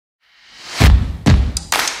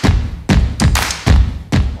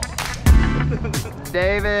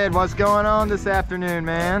David, what's going on this afternoon,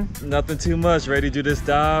 man? Nothing too much. Ready to do this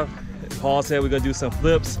dive. Paul said we're gonna do some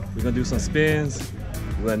flips, we're gonna do some spins,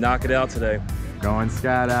 we're gonna knock it out today. Going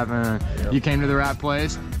skydiving. Yep. You came to the right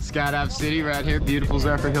place. Skydive City right here, beautiful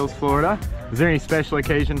Zephyr Hills, Florida. Is there any special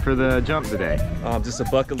occasion for the jump today? Just a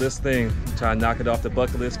bucket list thing. Trying to knock it off the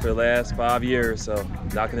bucket list for the last 5 years, so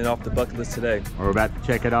knocking it off the bucket list today. We're about to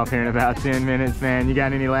check it off here in about 10 minutes, man. You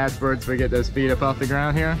got any last words before we get those feet up off the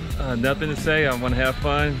ground here? Nothing to say. I want to have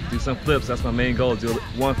fun, do some flips. That's my main goal, do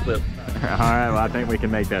one flip. All right, well, I think we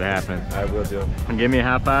can make that happen. I will do. And give me a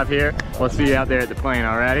high five here. We'll see you out there at the plane,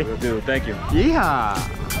 all righty? Will do. Thank you. Yeehaw!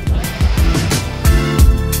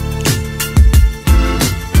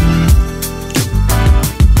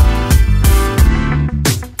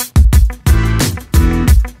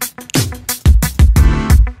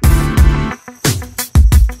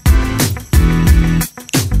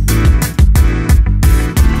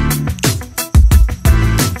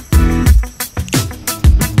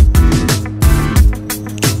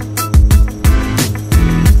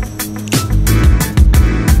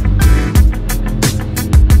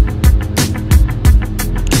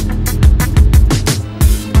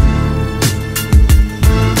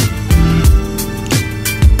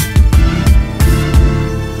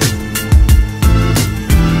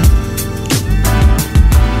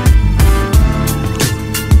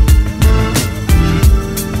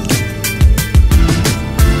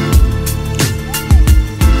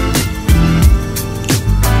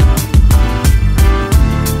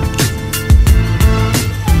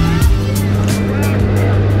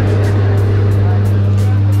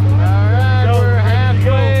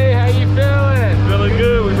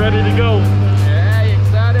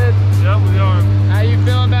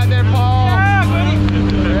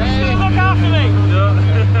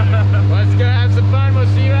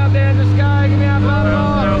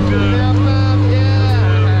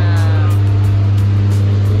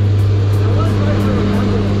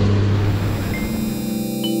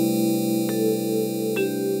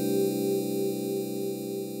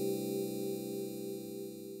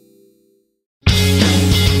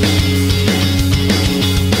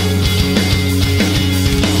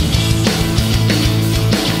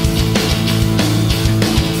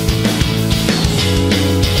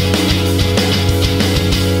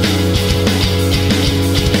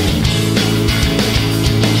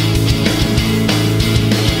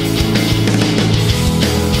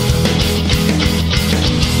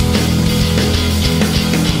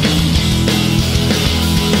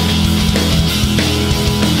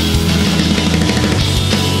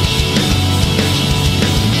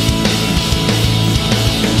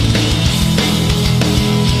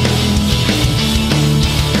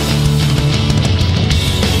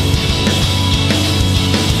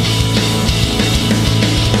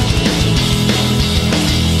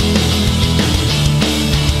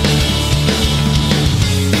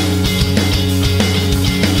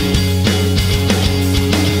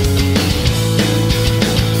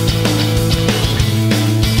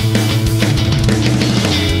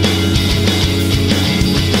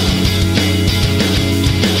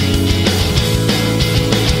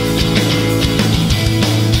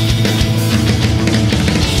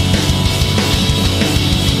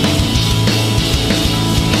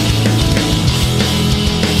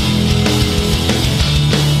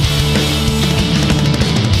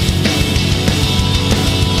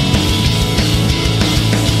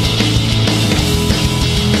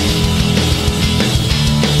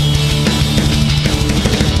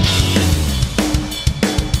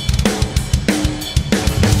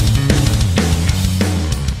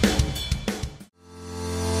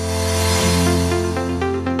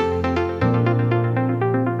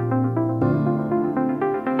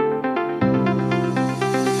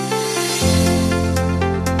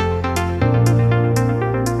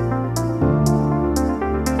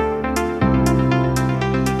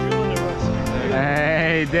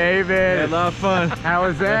 David. Had a lot of fun. How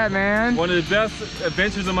was that, man? One of the best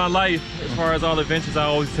adventures of my life, as far as all the adventures I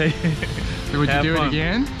always take. So would you do it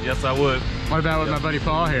again? Yes, I would. What about with my buddy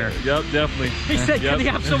Paul here? Yep, definitely. He said, can he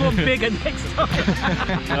have someone bigger next time?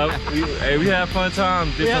 we had a fun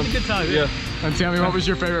time. We had a good time. Yeah. And tell me, what was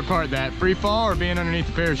your favorite part? That free fall or being underneath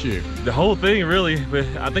the parachute? The whole thing, really. But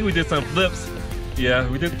I think we did some flips. Yeah,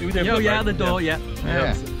 we did. Oh, yeah, right? The door, yeah.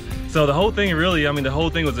 So the whole thing, really, I mean, the whole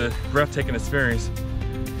thing was a breathtaking experience.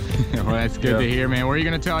 Well, that's good to hear, man. Where are you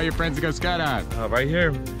going to tell all your friends to go skydive? Right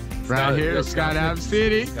here. Right here, Skydive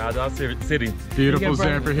City. Skydive City. Beautiful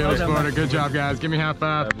Zephyr Hills, Florida. Good job, guys. Give me a high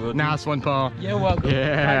five. Nice one, Paul. You're welcome.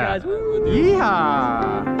 Yeah. Bye, guys. Woo.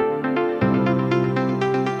 Yeehaw.